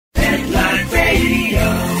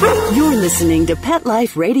You're listening to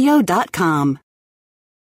PetLifeRadio.com.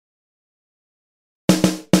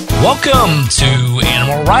 Welcome to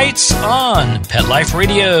Animal Rights on Pet Life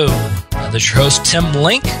Radio. This is your host, Tim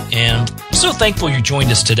Link, and I'm so thankful you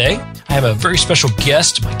joined us today. I have a very special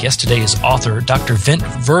guest. My guest today is author Dr. Vint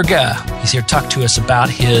Virga. He's here to talk to us about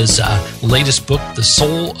his latest book, The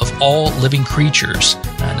Soul of All Living Creatures.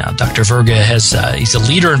 Now, Dr. Virga he's a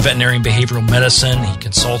leader in veterinary and behavioral medicine. He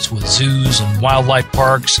consults with zoos and wildlife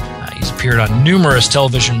parks. He's appeared on numerous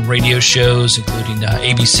television radio shows, including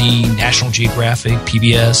ABC, National Geographic,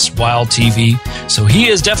 PBS, Wild TV. So he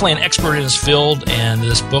is definitely an expert in his field, and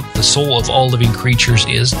this book, The Soul of All Living Creatures,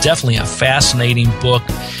 is definitely a fascinating book.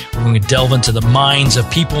 We're going to delve into the minds of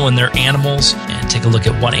people and their animals and take a look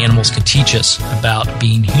at what animals can teach us about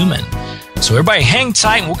being human. So everybody hang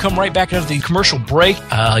tight, and we'll come right back after the commercial break.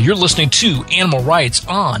 You're listening to Animal Rights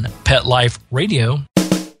on Pet Life Radio.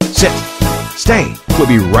 Sit. Stay. We'll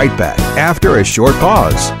be right back after a short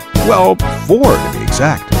pause. Well, 4 to be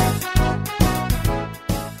exact.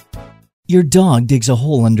 Your dog digs a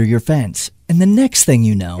hole under your fence, and the next thing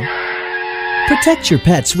you know, protect your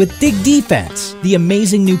pets with Dig Defense, the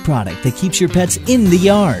amazing new product that keeps your pets in the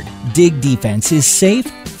yard. Dig Defense is safe,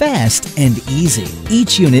 fast, and easy.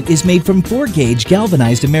 Each unit is made from 4-gauge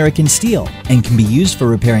galvanized American steel and can be used for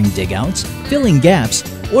repairing dig-outs, filling gaps,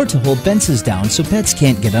 or to hold fences down so pets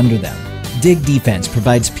can't get under them. Dig Defense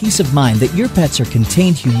provides peace of mind that your pets are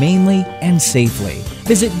contained humanely and safely.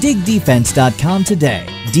 Visit digdefense.com today.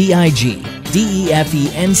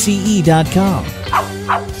 DIGDEFENCE.com.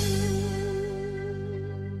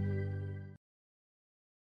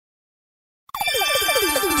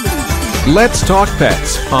 Let's talk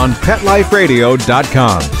pets on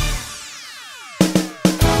PetLifeRadio.com.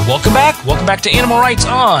 Welcome back. Welcome back to Animal Rights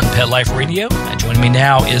on Pet Life Radio. Joining me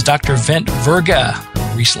now is Dr. Vint Virga,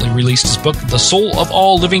 who recently released his book, The Soul of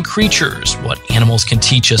All Living Creatures, What Animals Can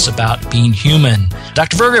Teach Us About Being Human.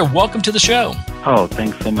 Dr. Virga, welcome to the show. Oh,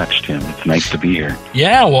 thanks so much, Tim. It's nice to be here.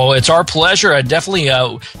 Yeah, well, it's our pleasure. I definitely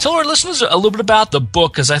tell our listeners a little bit about the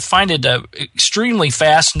book, because I find it extremely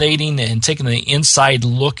fascinating and taking an inside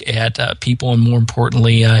look at people and, more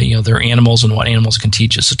importantly, their animals and what animals can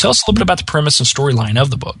teach us. So tell us a little bit about the premise and storyline of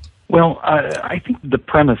the book. Well, I think the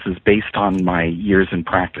premise is based on my years in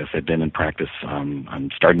practice. I've been in practice, I'm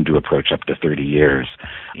starting to approach up to 30 years,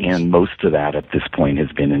 and most of that at this point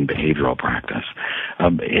has been in behavioral practice.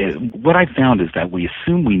 What I found is that we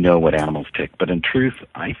assume we know what animals tick, but in truth,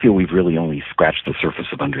 I feel we've really only scratched the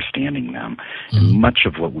surface of understanding them. And much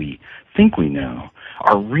of what we think we know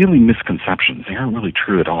are really misconceptions. They aren't really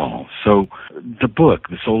true at all. So the book,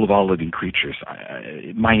 The Soul of All Living Creatures,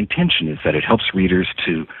 my intention is that it helps readers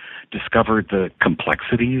to discover the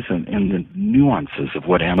complexities and the nuances of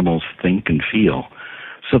what animals think and feel,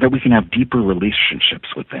 so that we can have deeper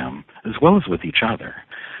relationships with them as well as with each other.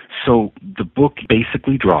 So the book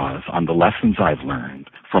basically draws on the lessons I've learned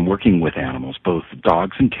from working with animals, both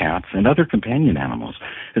dogs and cats and other companion animals,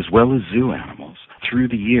 as well as zoo animals, through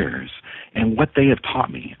the years, and what they have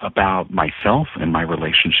taught me about myself and my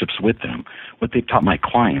relationships with them, what they've taught my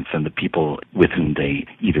clients and the people with whom they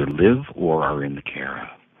either live or are in the care of.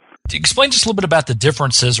 Explain just a little bit about the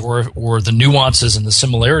differences or the nuances and the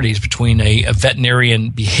similarities between a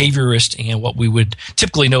veterinarian behaviorist and what we would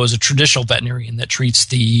typically know as a traditional veterinarian that treats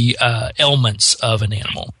the ailments of an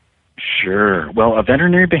animal. Sure. Well, a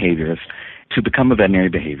veterinary behaviorist, to become a veterinary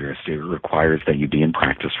behaviorist, it requires that you be in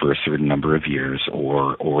practice for a certain number of years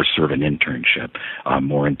or serve an internship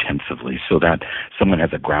more intensively, so that someone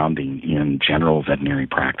has a grounding in general veterinary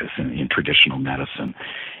practice in traditional medicine.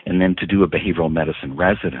 And then to do a behavioral medicine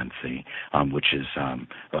residency, which is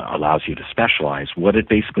allows you to specialize. What it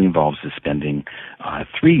basically involves is spending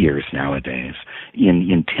 3 years nowadays in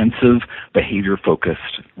intensive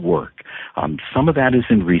behavior-focused work. Some of that is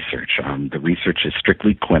in research. The research is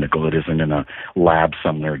strictly clinical. It isn't in a lab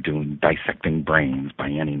somewhere dissecting brains by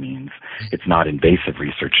any means. It's not invasive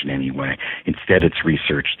research in any way. Instead, it's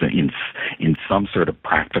research that in some sort of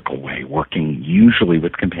practical way, working usually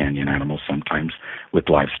with companion animals, sometimes with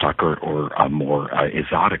livestock or more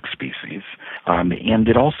exotic species. And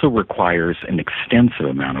it also requires an extensive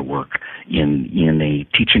amount of work in a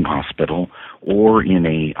teaching hospital or in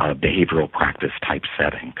a behavioral practice type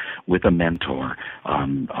setting with a mentor,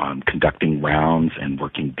 conducting rounds and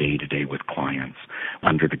working day to day with clients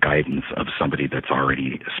under the guidance of somebody that's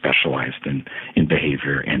already specialized in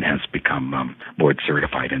behavior and has become board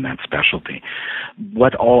certified in that specialty.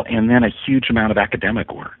 And then a huge amount of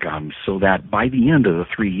academic work, so that by the end of the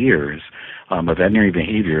 3 years, a veterinary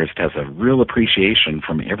behaviorist has a real appreciation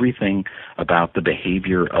from everything about the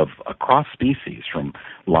behavior of across species, from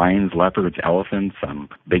lions, leopards, elephants,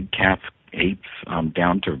 big cats, apes,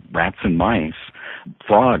 down to rats and mice,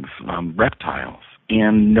 frogs, reptiles.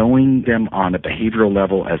 And knowing them on a behavioral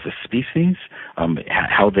level as a species,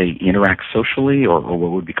 how they interact socially, or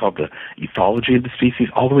what would be called the ethology of the species,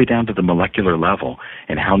 all the way down to the molecular level,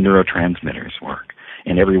 and how neurotransmitters work,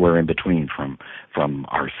 and everywhere in between, from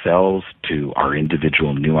our cells to our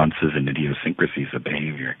individual nuances and idiosyncrasies of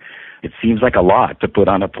behavior. It seems like a lot to put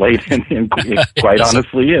on a plate, and it quite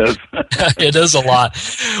honestly is. It is a lot.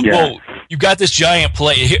 Yeah. Well, you've got this giant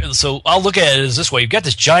plate here, so I'll look at it as this way. You've got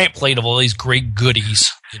this giant plate of all these great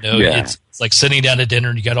goodies. It's like sitting down to dinner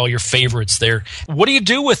and you got all your favorites there. What do you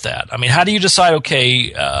do with that? I mean, how do you decide,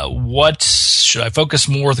 okay, what should I focus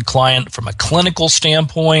more with the client from a clinical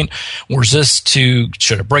standpoint, or is this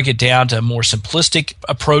should I break it down to a more simplistic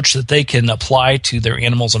approach that they can apply to their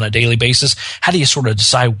animals on a daily basis? How do you sort of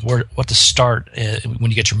decide what to start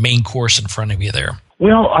when you get your main course in front of you there?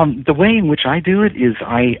 Well, the way in which I do it is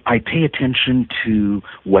I pay attention to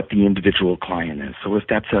what the individual client is. So if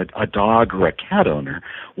that's a dog or a cat owner,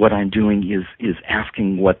 what I'm doing is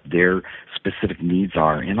asking what their specific needs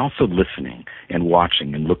are, and also listening and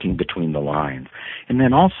watching and looking between the lines. And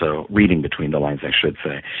then also reading between the lines, I should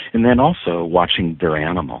say. And then also watching their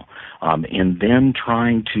animal. And then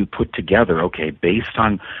trying to put together, okay, based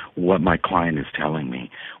on what my client is telling me,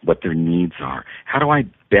 what their needs are, how do I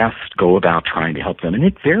best go about trying to help them? And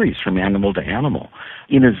it varies from animal to animal.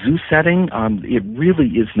 In a zoo setting, it really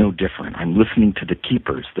is no different. I'm listening to the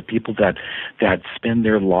keepers, the people that spend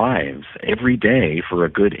their lives every day for a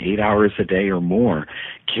good 8 hours a day or more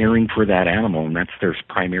caring for that animal, and that's their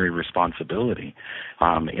primary responsibility.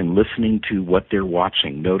 And listening to what they're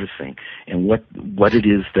watching, noticing, and what it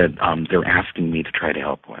is that they're asking me to try to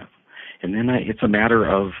help with. And then it's a matter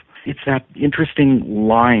of, it's that interesting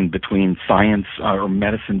line between science or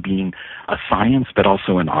medicine being a science but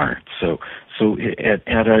also an art. So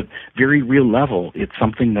at a very real level, it's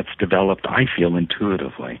something that's developed, I feel,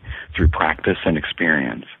 intuitively through practice and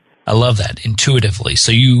experience. I love that, intuitively.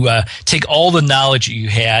 So you take all the knowledge you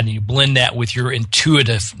had and you blend that with your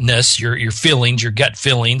intuitiveness, your feelings, your gut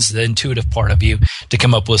feelings, the intuitive part of you, to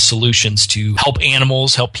come up with solutions to help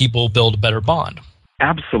animals, help people build a better bond.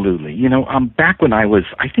 Absolutely. Back when I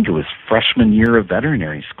think it was freshman year of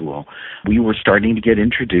veterinary school, we were starting to get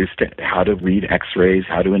introduced to how to read x-rays,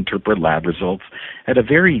 how to interpret lab results at a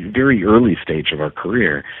very, very early stage of our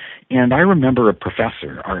career. And I remember a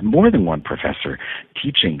professor, or more than one professor,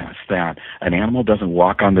 teaching us that an animal doesn't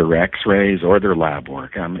walk on their x-rays or their lab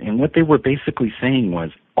work. And what they were basically saying was,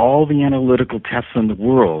 all the analytical tests in the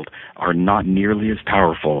world are not nearly as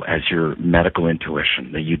powerful as your medical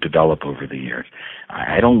intuition that you develop over the years.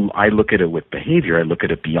 I look at it with behavior. I look at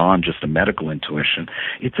it beyond just a medical intuition.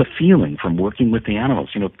 It's a feeling from working with the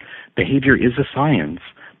animals. Behavior is a science,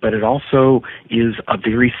 but it also is a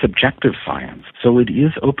very subjective science. So it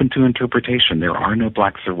is open to interpretation. There are no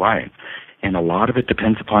blacks or whites. And a lot of it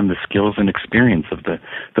depends upon the skills and experience of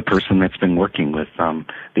the person that's been working with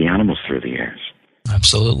the animals through the years.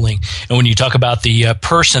 Absolutely. And when you talk about the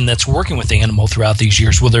person that's working with the animal throughout these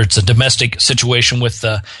years, whether it's a domestic situation with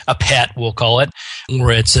a pet, we'll call it,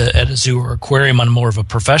 or it's at a zoo or aquarium on more of a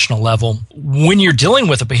professional level, when you're dealing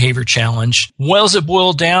with a behavior challenge, what does it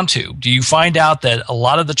boil down to? Do you find out that a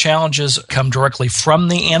lot of the challenges come directly from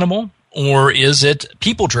the animal, or is it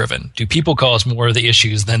people-driven? Do people cause more of the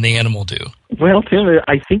issues than the animal do? Well, Tim,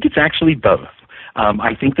 I think it's actually both.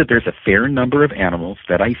 I think that there's a fair number of animals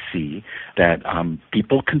that I see that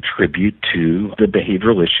people contribute to the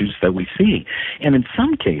behavioral issues that we see. And in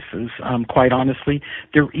some cases, quite honestly,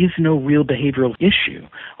 there is no real behavioral issue.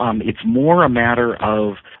 It's more a matter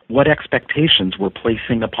of what expectations we're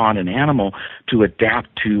placing upon an animal to adapt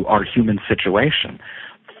to our human situation.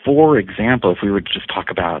 For example, if we would just talk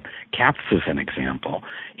about cats as an example,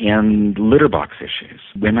 and litter box issues.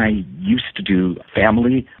 When I used to do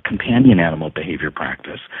family companion animal behavior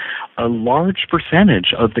practice, a large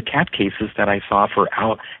percentage of the cat cases that I saw for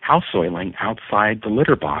house soiling outside the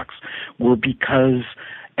litter box were because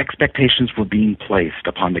expectations were being placed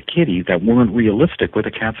upon the kitty that weren't realistic with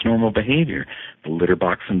a cat's normal behavior. The litter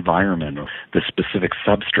box environment, or the specific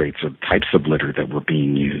substrates or types of litter that were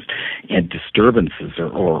being used, and disturbances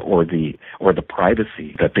or the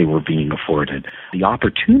privacy that they were being afforded, the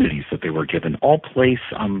opportunities that they were given, all place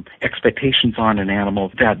expectations on an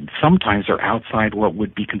animal that sometimes are outside what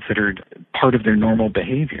would be considered part of their normal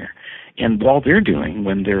behavior. And all they're doing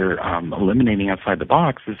when they're eliminating outside the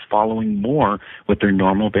box is following more what their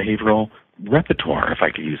normal behavioral repertoire, if I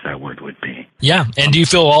could use that word, would be. Yeah, and do you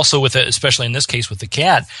feel also with it, especially in this case with the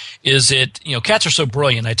cat, is it, cats are so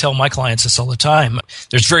brilliant. I tell my clients this all the time.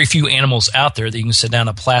 There's very few animals out there that you can sit down in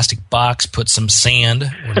a plastic box, put some sand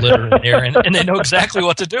or litter in there, and they know exactly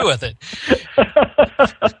what to do with it.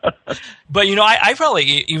 But, I probably,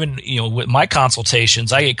 even, with my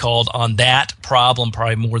consultations, I get called on that problem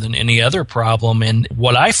probably more than any other problem. And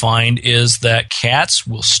what I find is that cats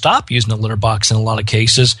will stop using a litter box in a lot of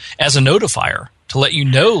cases as a notifier to let you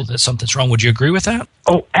know that something's wrong. Would you agree with that?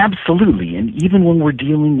 Oh, absolutely. And even when we're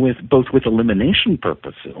dealing with both with elimination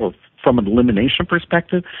purposes or from an elimination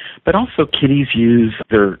perspective, but also kitties use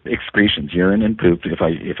their excretions, urine and poop, if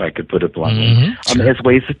I could put it bluntly, sure. As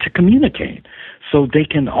ways to communicate. So they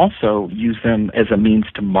can also use them as a means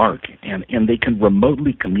to mark, and they can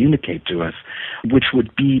remotely communicate to us, which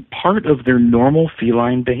would be part of their normal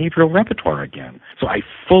feline behavioral repertoire again. So I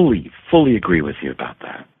fully agree with you about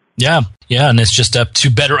that. Yeah, and it's just up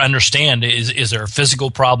to better understand, is there a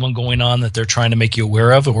physical problem going on that they're trying to make you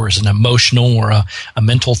aware of, or is it an emotional or a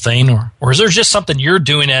mental thing, or is there just something you're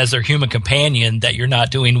doing as their human companion that you're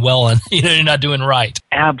not doing well and you're not doing right?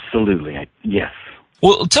 Absolutely, yes.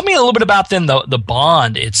 Well, tell me a little bit about then the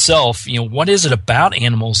bond itself. What is it about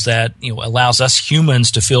animals that allows us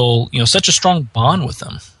humans to feel such a strong bond with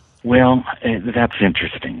them? Well, that's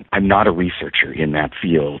interesting. I'm not a researcher in that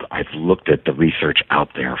field. I've looked at the research out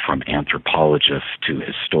there from anthropologists to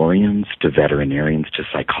historians to veterinarians to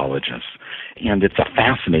psychologists, and it's a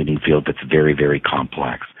fascinating field that's very, very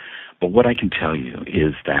complex. But what I can tell you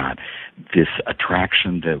is that this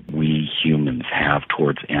attraction that we humans have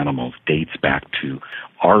towards animals dates back to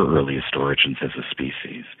our earliest origins as a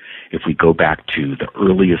species. If we go back to the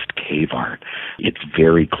earliest cave art, it's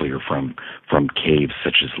very clear from caves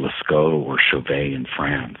such as Lascaux or Chauvet in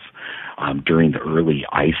France during the early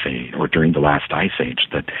Ice Age, or during the last Ice Age,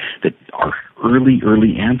 that our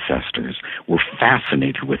early ancestors were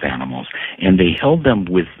fascinated with animals, and they held them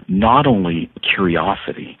with not only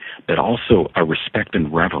curiosity, but also a respect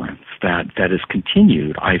and reverence that has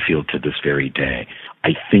continued, I feel, to this very day.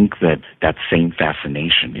 I think that same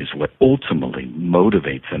fascination is what ultimately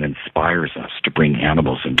motivates and inspires us to bring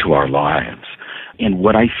animals into our lives. And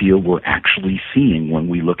what I feel we're actually seeing when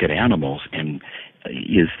we look at animals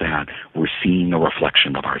is that we're seeing a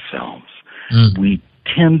reflection of ourselves. We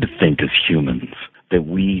tend to think as humans that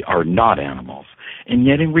we are not animals, and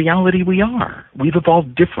yet in reality we are. We've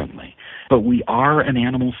evolved differently, but we are an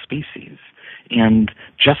animal species. And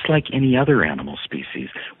just like any other animal species,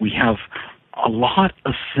 we have a lot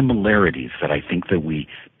of similarities that I think that we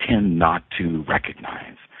tend not to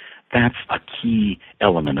recognize. That's a key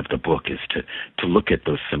element of the book, is to look at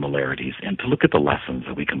those similarities and to look at the lessons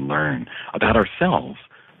that we can learn about ourselves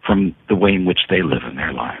from the way in which they live in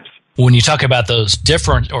their lives. When you talk about those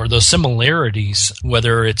different or those similarities,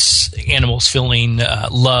 whether it's animals feeling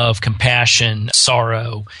love, compassion,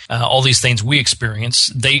 sorrow, all these things we experience,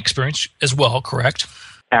 they experience as well, correct?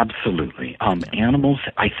 Absolutely. Animals,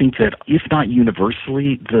 I think that if not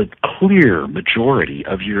universally, the clear majority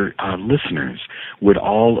of your listeners would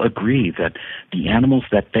all agree that the animals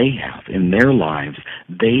that they have in their lives,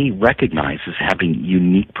 they recognize as having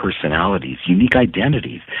unique personalities, unique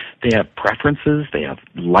identities. They have preferences, they have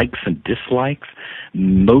likes and dislikes.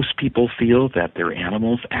 Most people feel that their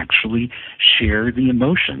animals actually share the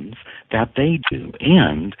emotions that they do,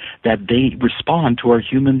 and that they respond to our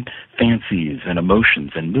human fancies and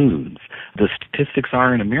emotions and moods. The statistics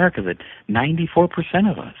are in America that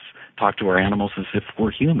 94% of us talk to our animals as if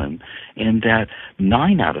we're human, and that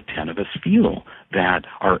 9 out of 10 of us feel that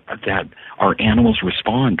our animals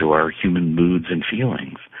respond to our human moods and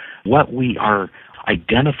feelings. What we are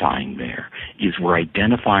identifying there is we're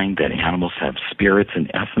identifying that animals have spirits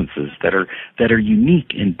and essences that are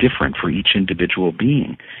unique and different for each individual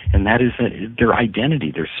being, and that is their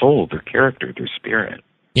identity, their soul, their character, their spirit.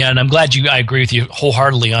 Yeah, and I'm glad I agree with you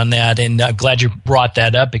wholeheartedly on that, and I'm glad you brought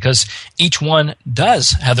that up, because each one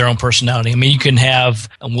does have their own personality. I mean, you can have,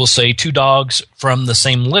 we'll say, 2 dogs from the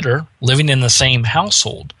same litter living in the same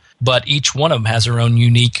household, but each one of them has their own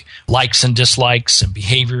unique likes and dislikes and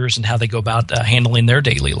behaviors and how they go about handling their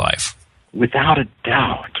daily life. Without a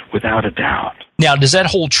doubt. Now, does that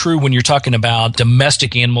hold true when you're talking about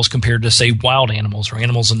domestic animals compared to, say, wild animals or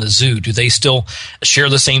animals in the zoo? Do they still share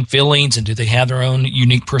the same feelings, and do they have their own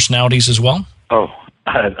unique personalities as well? Oh,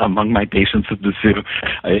 among my patients at the zoo,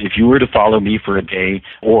 if you were to follow me for a day,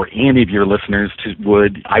 or any of your listeners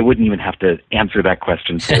I wouldn't even have to answer that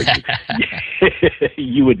question for you.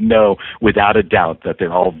 You would know without a doubt that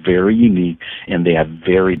they're all very unique and they have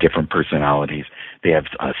very different personalities. They have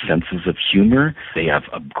senses of humor. They have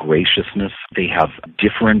a graciousness. They have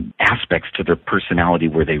different aspects to their personality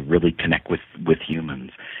where they really connect with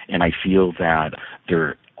humans. And I feel that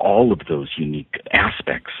they're all of those unique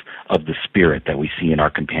aspects of the spirit that we see in our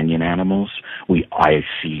companion animals, I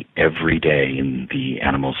see every day in the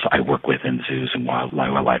animals I work with in zoos and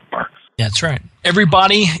wildlife parks. That's right.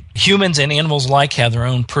 Everybody, humans and animals alike, have their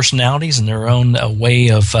own personalities and their own way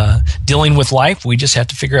of dealing with life. We just have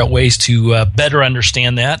to figure out ways to better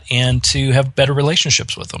understand that and to have better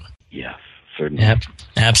relationships with them. Yes. Certainly.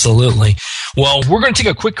 Absolutely. Well, we're going to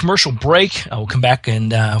take a quick commercial break. We'll come back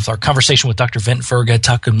and with our conversation with Dr. Vint Virga,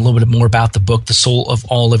 talking a little bit more about the book, The Soul of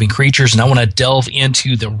All Living Creatures. And I want to delve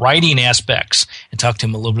into the writing aspects and talk to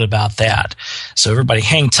him a little bit about that. So everybody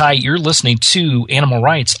hang tight. You're listening to Animal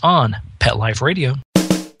Rights on Pet Life Radio.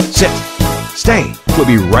 Sit. Stay. We'll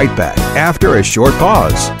be right back after a short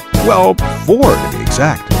pause. Well, 4 to be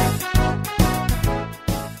exact.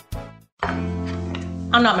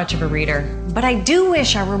 I'm not much of a reader, but I do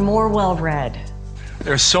wish I were more well-read.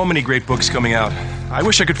 There are so many great books coming out. I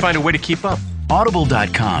wish I could find a way to keep up.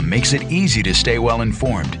 Audible.com makes it easy to stay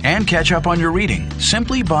well-informed and catch up on your reading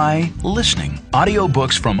simply by listening.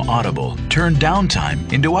 Audiobooks from Audible turn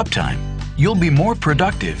downtime into uptime. You'll be more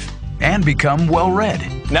productive and become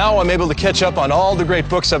well-read. Now I'm able to catch up on all the great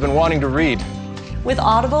books I've been wanting to read. With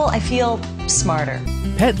Audible, I feel smarter.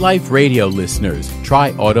 Pet Life Radio listeners,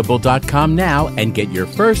 try Audible.com now and get your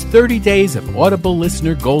first 30 days of Audible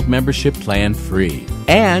Listener Gold membership plan free.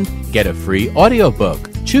 And get a free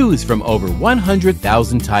audiobook. Choose from over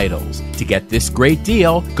 100,000 titles. To get this great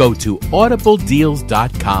deal, go to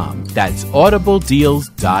audibledeals.com. That's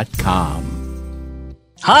audibledeals.com.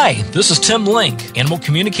 Hi, this is Tim Link, animal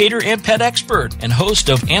communicator and pet expert and host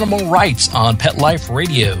of Animal Rights on Pet Life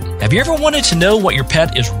Radio. Have you ever wanted to know what your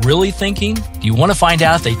pet is really thinking? Do you want to find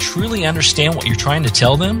out if they truly understand what you're trying to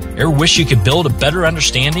tell them? Ever wish you could build a better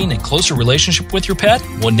understanding and closer relationship with your pet?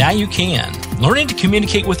 Well, now you can. Learning to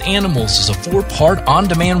Communicate with Animals is a 4-part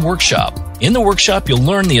on-demand workshop. In the workshop, you'll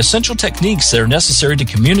learn the essential techniques that are necessary to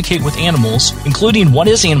communicate with animals, including what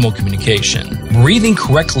is animal communication, breathing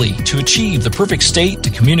correctly to achieve the perfect state to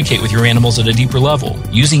communicate with your animals at a deeper level,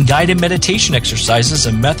 using guided meditation exercises,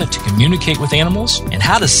 a method to communicate with animals, and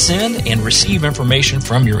how to send and receive information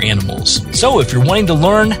from your animals. So if you're wanting to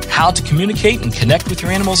learn how to communicate and connect with your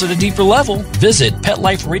animals at a deeper level, visit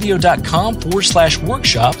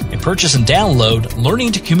PetLifeRadio.com/workshop and purchase and download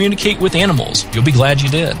Learning to Communicate with Animals. You'll be glad you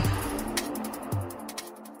did.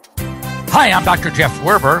 Hi, I'm Dr. Jeff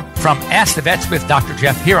Werber from Ask the Vets with Dr.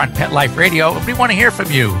 Jeff here on Pet Life Radio. We want to hear from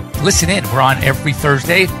you. Listen in. We're on every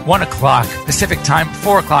Thursday, 1 o'clock Pacific Time,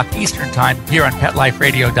 4 o'clock Eastern Time here on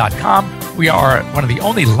PetLifeRadio.com. We are one of the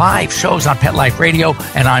only live shows on Pet Life Radio,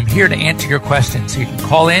 and I'm here to answer your questions. So you can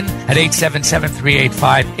call in at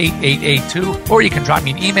 877-385-8882, or you can drop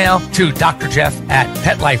me an email to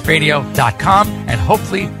drjeff@PetLifeRadio.com, and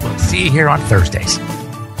hopefully we'll see you here on Thursdays.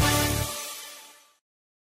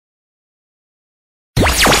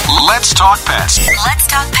 Let's talk pets. Let's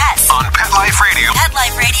talk pets On Pet Life Radio. Pet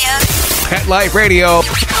Life Radio.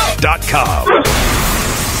 PetLifeRadio.com.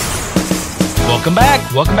 Welcome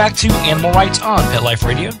back. Welcome back to Animal Rights on Pet Life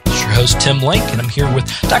Radio. This is your host, Tim Link, and I'm here with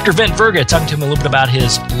Dr. Vint Virga, talking to him a little bit about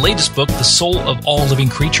his latest book, The Soul of All Living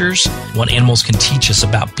Creatures, What Animals Can Teach Us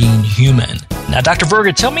About Being Human. Now, Dr.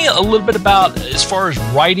 Virga, tell me a little bit about, as far as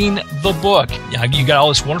writing the book. You got all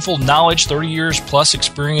this wonderful knowledge, 30 years plus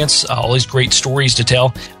experience, all these great stories to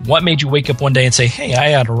tell. What made you wake up one day and say, hey,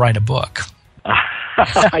 I ought to write a book?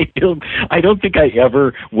 I don't think I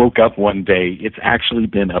ever woke up one day. It's actually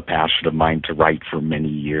been a passion of mine to write for many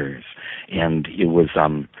years. And it was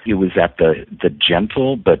at the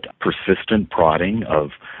gentle but persistent prodding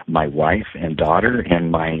of my wife and daughter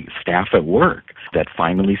and my staff at work that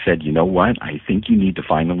finally said, you know what, I think you need to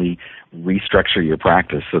finally restructure your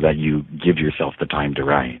practice so that you give yourself the time to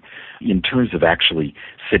write. In terms of actually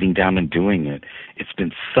sitting down and doing it, it's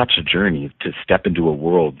been such a journey to step into a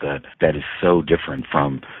world that is so different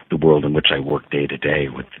from the world in which I work day to day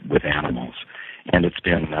with animals. And it's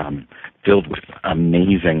been filled with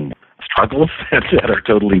amazing struggles that are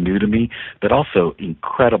totally new to me, but also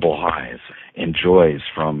incredible highs and joys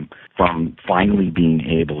from finally being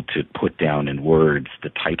able to put down in words the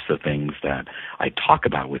types of things that I talk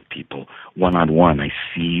about with people one-on-one. I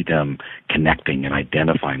see them connecting and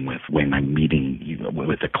identifying with when I'm meeting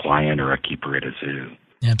with a client or a keeper at a zoo.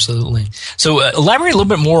 Absolutely. So elaborate a little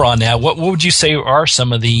bit more on that. What would you say are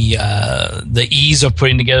some of the ease of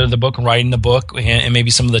putting together the book and writing the book, and maybe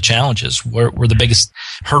some of the challenges? Were the biggest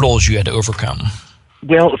hurdles you had to overcome?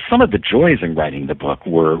 Well, some of the joys in writing the book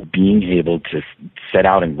were being able to set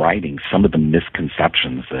out in writing some of the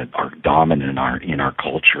misconceptions that are dominant in our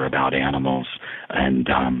culture about animals and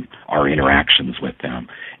our interactions with them,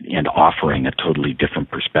 and offering a totally different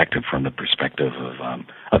perspective from the perspective of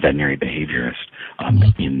a veterinary behaviorist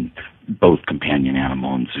in both companion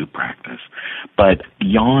animal and zoo practice. But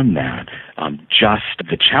beyond that, just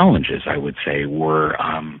the challenges, I would say, were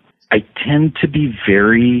I tend to be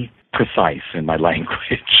very precise in my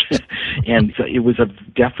language. And so it was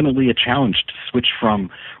definitely a challenge to switch from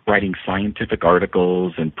writing scientific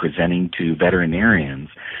articles and presenting to veterinarians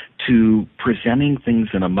to presenting things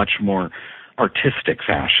in a much more artistic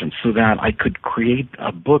fashion so that I could create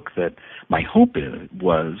a book that my hope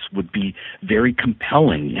would be very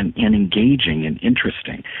compelling and engaging and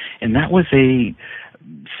interesting. And that was a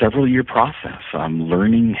several-year process. I'm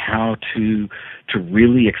learning how to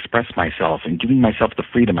really express myself and giving myself the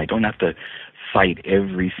freedom. I don't have to cite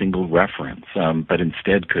every single reference, but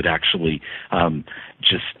instead could actually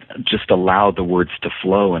just allow the words to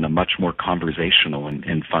flow in a much more conversational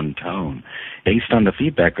and fun tone. Based on the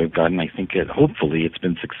feedback I've gotten, I think hopefully it's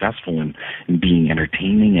been successful in being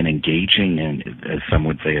entertaining and engaging and, as some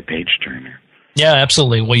would say, a page-turner. Yeah,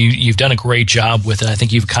 absolutely. Well, you've done a great job with it. I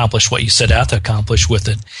think you've accomplished what you set out to accomplish with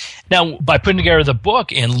it. Now, by putting together the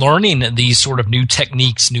book and learning these sort of new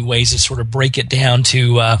techniques, new ways to sort of break it down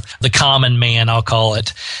to the common man, I'll call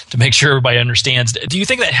it, to make sure everybody understands. Do you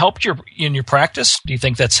think that helped in your practice? Do you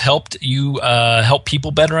think that's helped you help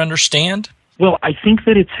people better understand? Well, I think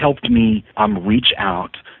that it's helped me reach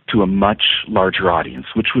out to a much larger audience,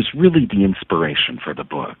 which was really the inspiration for the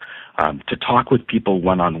book. To talk with people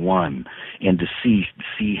one-on-one and to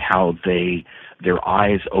see how their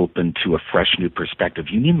eyes open to a fresh new perspective.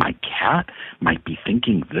 You mean my cat might be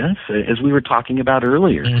thinking this? As we were talking about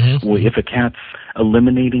earlier, if a cat's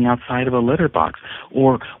eliminating outside of a litter box,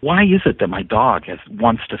 or why is it that my dog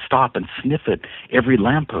wants to stop and sniff at every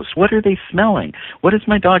lamppost? What are they smelling? What is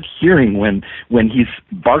my dog hearing when he's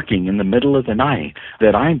barking in the middle of the night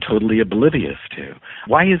that I'm totally oblivious to?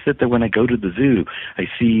 Why is it that when I go to the zoo, I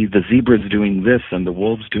see the zebras doing this and the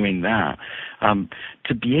wolves doing that?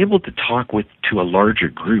 To be able to talk to a larger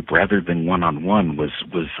group rather than one-on-one was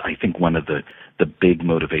I think, one of the big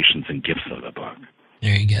motivations and gifts of the book.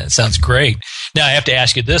 There you go. It sounds great. Now, I have to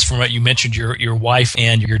ask you this, from what you mentioned, your wife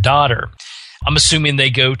and your daughter. I'm assuming they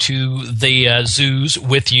go to the zoos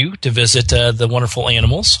with you to visit the wonderful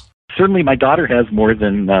animals. Certainly, my daughter has more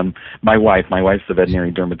than my wife. My wife's a veterinary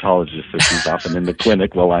dermatologist, so she's often in the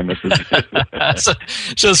clinic while I'm at the zoo.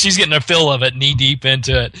 So she's getting a fill of it, knee deep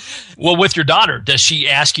into it. Well, with your daughter, does she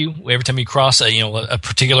ask you every time you cross a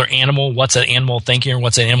particular animal, what's that animal thinking, or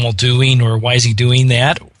what's that animal doing, or why is he doing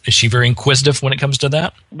that? Is she very inquisitive when it comes to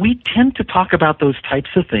that? We tend to talk about those types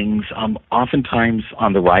of things oftentimes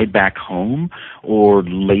on the ride back home or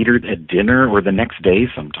later at dinner or the next day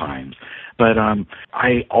sometimes. But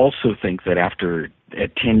I also think that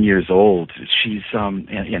at 10 years old, she's,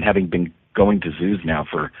 and having been going to zoos now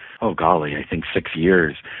for, I think 6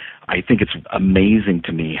 years, I think it's amazing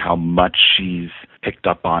to me how much she's picked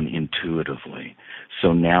up on intuitively.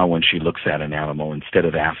 So now when she looks at an animal, instead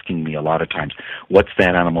of asking me a lot of times, what's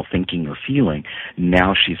that animal thinking or feeling,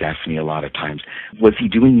 now she's asking me a lot of times, was he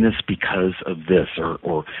doing this because of this?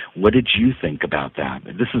 Or what did you think about that?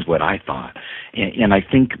 This is what I thought. And I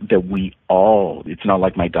think that we all, it's not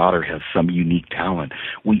like my daughter has some unique talent.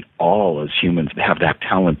 We all as humans have that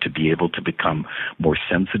talent to be able to become more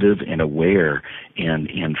sensitive and aware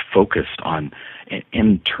and focused on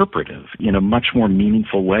interpretive in a much more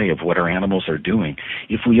meaningful way of what our animals are doing.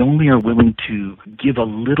 If we only are willing to give a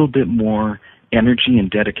little bit more energy and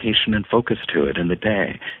dedication and focus to it in the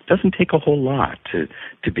day, it doesn't take a whole lot to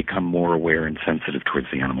become more aware and sensitive towards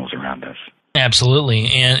the animals around us.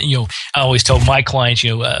 Absolutely. And, I always tell my clients,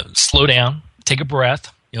 slow down, take a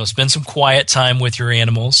breath, spend some quiet time with your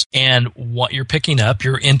animals, and what you're picking up,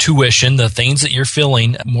 your intuition, the things that you're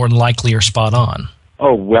feeling, more than likely are spot on.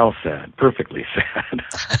 Oh, well said. Perfectly said.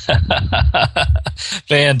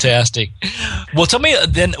 Fantastic. Well, tell me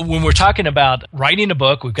then, when we're talking about writing a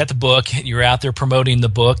book, we've got the book, you're out there promoting the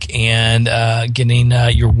book and getting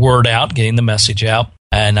your word out, getting the message out.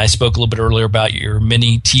 And I spoke a little bit earlier about your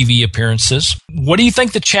many TV appearances. What do you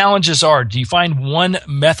think the challenges are? Do you find one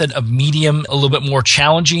method of medium a little bit more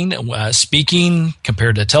challenging, speaking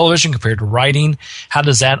compared to television, compared to writing? How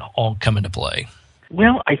does that all come into play?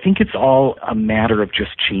 Well, I think it's all a matter of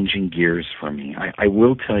just changing gears for me. I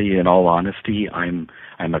will tell you, in all honesty, I'm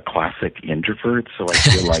a classic introvert, so I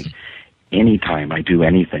feel like anytime I do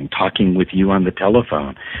anything, talking with you on the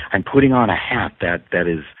telephone, I'm putting on a hat that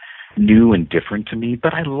is new and different to me,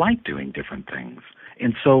 but I like doing different things.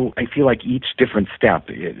 And so I feel like each different step,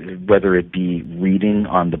 whether it be reading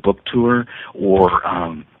on the book tour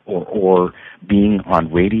or being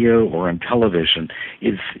on radio or on television,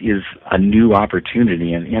 is a new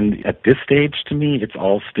opportunity. And at this stage, to me, it's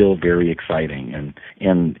all still very exciting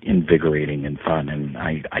and invigorating and fun. And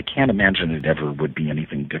I can't imagine it ever would be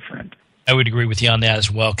anything different. I would agree with you on that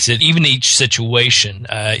as well, because even each situation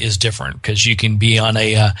is different. Because you can be on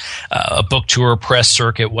a book tour, press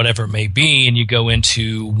circuit, whatever it may be, and you go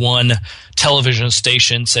into one television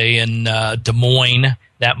station, say in Des Moines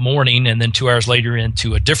that morning, and then 2 hours later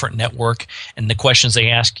into a different network, and the questions they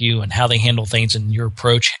ask you and how they handle things and your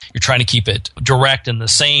approach, you're trying to keep it direct and the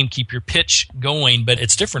same, keep your pitch going, but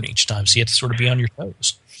it's different each time, so you have to sort of be on your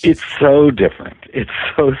toes. It's so different. It's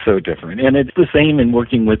so different. And it's the same in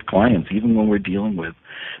working with clients, even when we're dealing with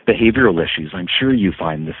behavioral issues. I'm sure you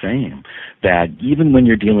find the same, that even when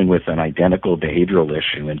you're dealing with an identical behavioral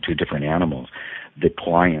issue in two different animals, the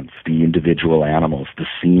clients, the individual animals, the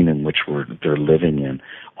scene in which they're living in,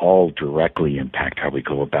 all directly impact how we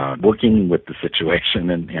go about working with the situation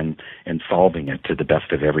and solving it to the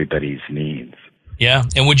best of everybody's needs. Yeah,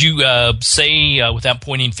 and would you say, without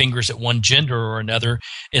pointing fingers at one gender or another,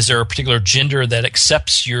 is there a particular gender that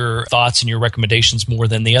accepts your thoughts and your recommendations more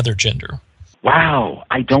than the other gender? Wow,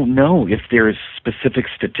 I don't know if there's specific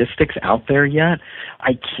statistics out there yet.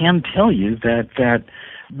 I can tell you that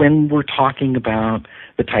when we're talking about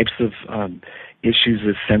the types of issues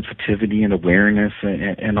of sensitivity and awareness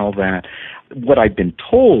and all that, what I've been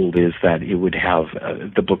told is that it would have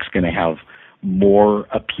the book's going to have more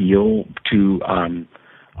appeal to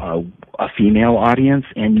a female audience,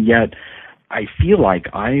 and yet I feel like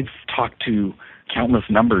I've talked to countless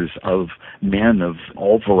numbers of men of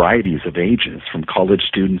all varieties of ages, from college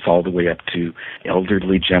students all the way up to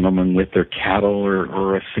elderly gentlemen with their cattle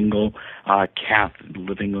or a single cat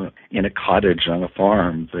living in a cottage on a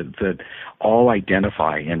farm, that all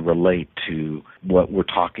identify and relate to what we're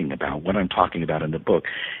talking about, what I'm talking about in the book.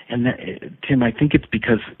 And that, Tim, I think it's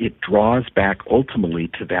because it draws back ultimately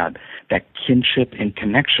to that kinship and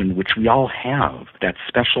connection which we all have, that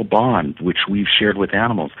special bond which we've shared with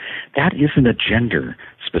animals. That isn't a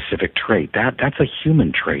gender-specific trait. That's a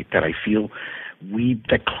human trait that I feel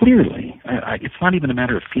that clearly, it's not even a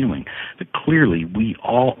matter of feeling, that clearly we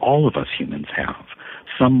all of us humans have.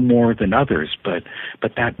 Some more than others, but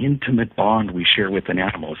that intimate bond we share with an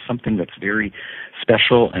animal is something that's very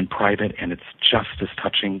special and private, and it's just as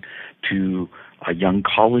touching to a young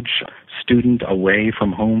college student away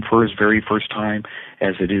from home for his very first time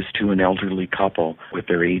as it is to an elderly couple with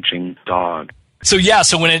their aging dog. So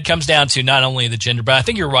when it comes down to not only the gender, but I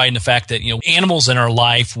think you're right in the fact that, animals in our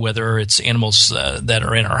life, whether it's animals that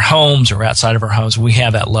are in our homes or outside of our homes, we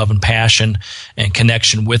have that love and passion and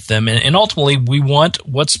connection with them. And ultimately, we want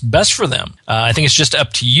what's best for them. I think it's just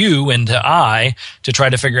up to you and to I to try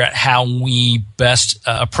to figure out how we best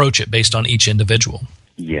approach it based on each individual.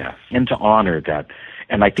 Yeah, and to honor that.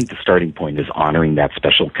 And I think the starting point is honoring that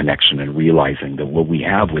special connection and realizing that what we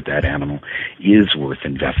have with that animal is worth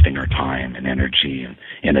investing our time and energy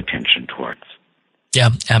and attention towards.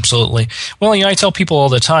 Yeah, absolutely. Well, I tell people all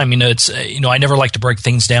the time, it's I never like to break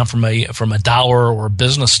things down from a dollar or a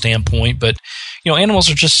business standpoint, but animals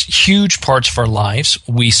are just huge parts of our lives.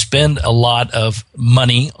 We spend a lot of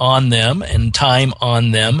money on them and time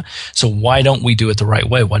on them. So why don't we do it the right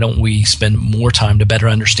way? Why don't we spend more time to better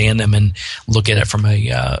understand them and look at it from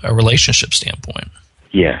a relationship standpoint?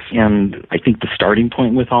 Yes, and I think the starting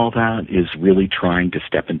point with all that is really trying to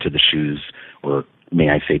step into the shoes, or may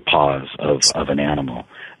I say paws, of an animal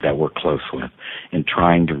that we're close with, and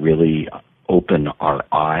trying to really open our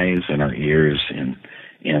eyes and our ears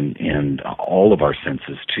and all of our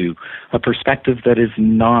senses to a perspective that is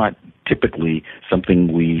not typically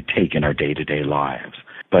something we take in our day-to-day lives.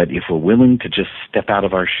 But if we're willing to just step out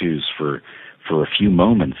of our shoes for a few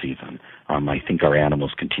moments even, I think our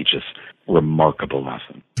animals can teach us remarkable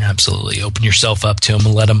lesson. Absolutely. Open yourself up to them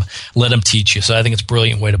and let them teach you. So I think it's a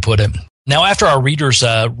brilliant way to put it. Now, after our readers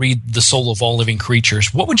read The Soul of All Living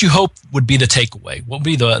Creatures, what would you hope would be the takeaway? What would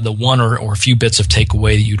be the one or a few bits of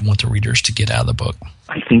takeaway that you'd want the readers to get out of the book?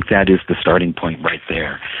 I think that is the starting point right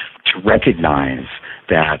there, to recognize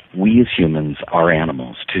that we as humans are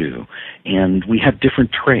animals too, and we have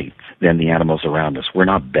different traits than the animals around us. We're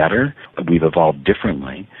not better. We've evolved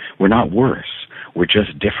differently. We're not worse. We're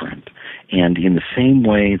just different. And in the same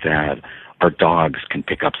way that our dogs can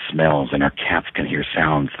pick up smells and our cats can hear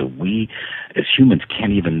sounds that we as humans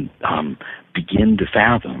can't even begin to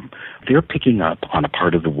fathom, they're picking up on a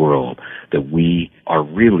part of the world that we are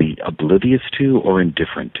really oblivious to or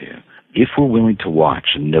indifferent to. If we're willing to watch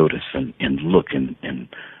and notice and look and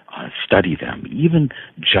study them, even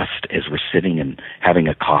just as we're sitting and having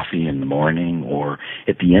a coffee in the morning, or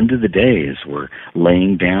at the end of the day as we're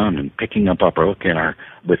laying down and picking up our book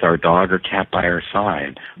with our dog or cat by our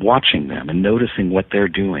side, watching them and noticing what they're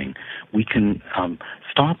doing. We can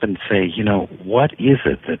stop and say, what is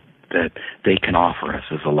it that they can offer us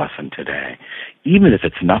as a lesson today, even if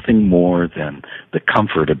it's nothing more than the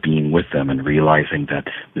comfort of being with them and realizing that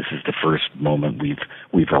this is the first moment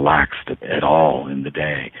we've relaxed at all in the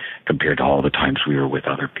day compared to all the times we were with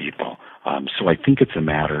other people. So I think it's a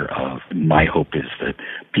matter of, my hope is that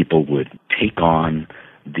people would take on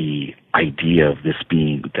the idea of this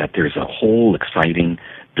being, that there's a whole exciting,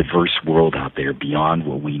 diverse world out there beyond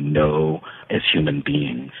what we know as human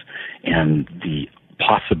beings, and the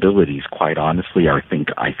possibilities, quite honestly, I think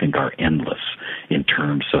are endless in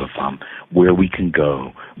terms of where we can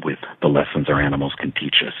go with the lessons our animals can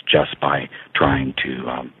teach us just by trying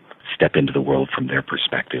to step into the world from their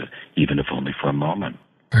perspective, even if only for a moment.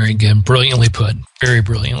 Very good. Brilliantly put. Very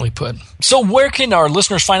brilliantly put. So where can our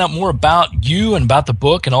listeners find out more about you and about the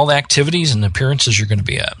book and all the activities and appearances you're going to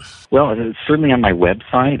be at? Well, it's certainly on my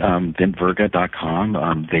website,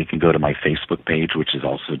 vintvirga.com. They can go to my Facebook page, which is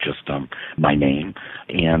also just my name.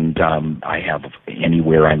 And I have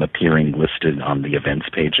anywhere I'm appearing listed on the events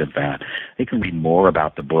page of that. They can read more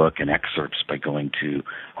about the book and excerpts by going to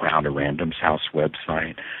Ground or Random's House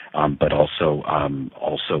website, but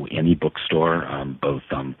also any bookstore, both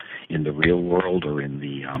in the real world or in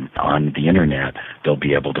the on the internet. They'll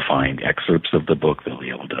be able to find excerpts of the book. They'll be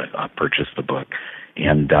able to purchase the book.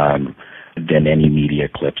 And then any media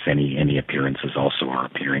clips, any appearances also are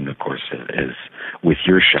appearing, of course, as with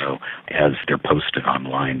your show, as they're posted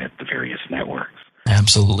online at the various networks.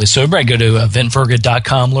 Absolutely. So everybody go to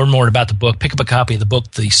vintvirga.com, learn more about the book, pick up a copy of the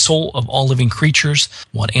book, The Soul of All Living Creatures,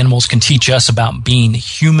 What Animals Can Teach Us About Being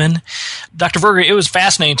Human. Dr. Virga, it was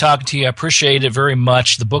fascinating talking to you. I appreciate it very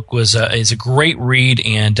much. The book is a great read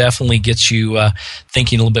and definitely gets you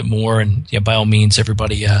thinking a little bit more. And by all means,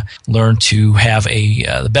 everybody learn to have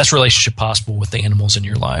the best relationship possible with the animals in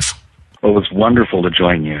your life. Well, it was wonderful to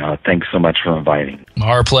join you. Thanks so much for inviting.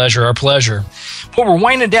 Our pleasure, our pleasure. Well, we're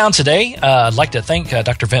winding down today. I'd like to thank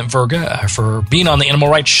Dr. Vint Virga for being on the Animal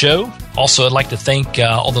Rights Show. Also, I'd like to thank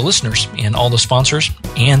all the listeners and all the sponsors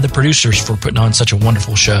and the producers for putting on such a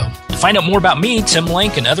wonderful show. To find out more about me, Tim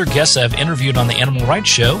Link, and other guests I've interviewed on the Animal Rights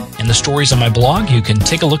Show and the stories on my blog, you can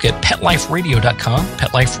take a look at PetLifeRadio.com,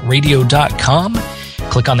 PetLifeRadio.com.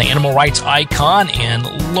 Click on the animal rights icon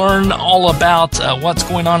and learn all about what's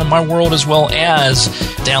going on in my world, as well as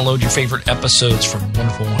download your favorite episodes from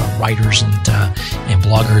wonderful writers and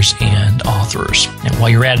bloggers and authors. And while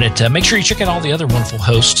you're at it, make sure you check out all the other wonderful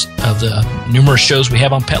hosts of the numerous shows we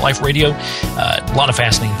have on Pet Life Radio. A lot of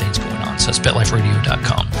fascinating things going on. So that's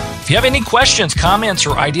PetLifeRadio.com. If you have any questions, comments,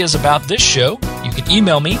 or ideas about this show, you can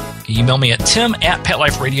email me. You can email me at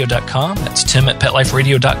tim@PetLifeRadio.com. That's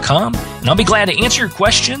tim@PetLifeRadio.com. And I'll be glad to answer your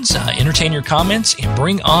questions, entertain your comments, and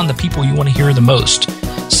bring on the people you want to hear the most.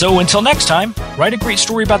 So until next time, write a great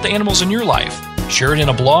story about the animals in your life. Share it in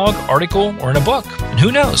a blog, article, or in a book. And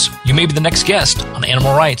who knows, you may be the next guest on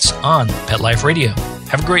Animal Rights on Pet Life Radio.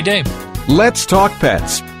 Have a great day. Let's Talk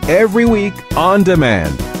Pets, every week on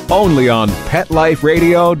demand, only on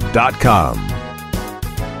PetLifeRadio.com.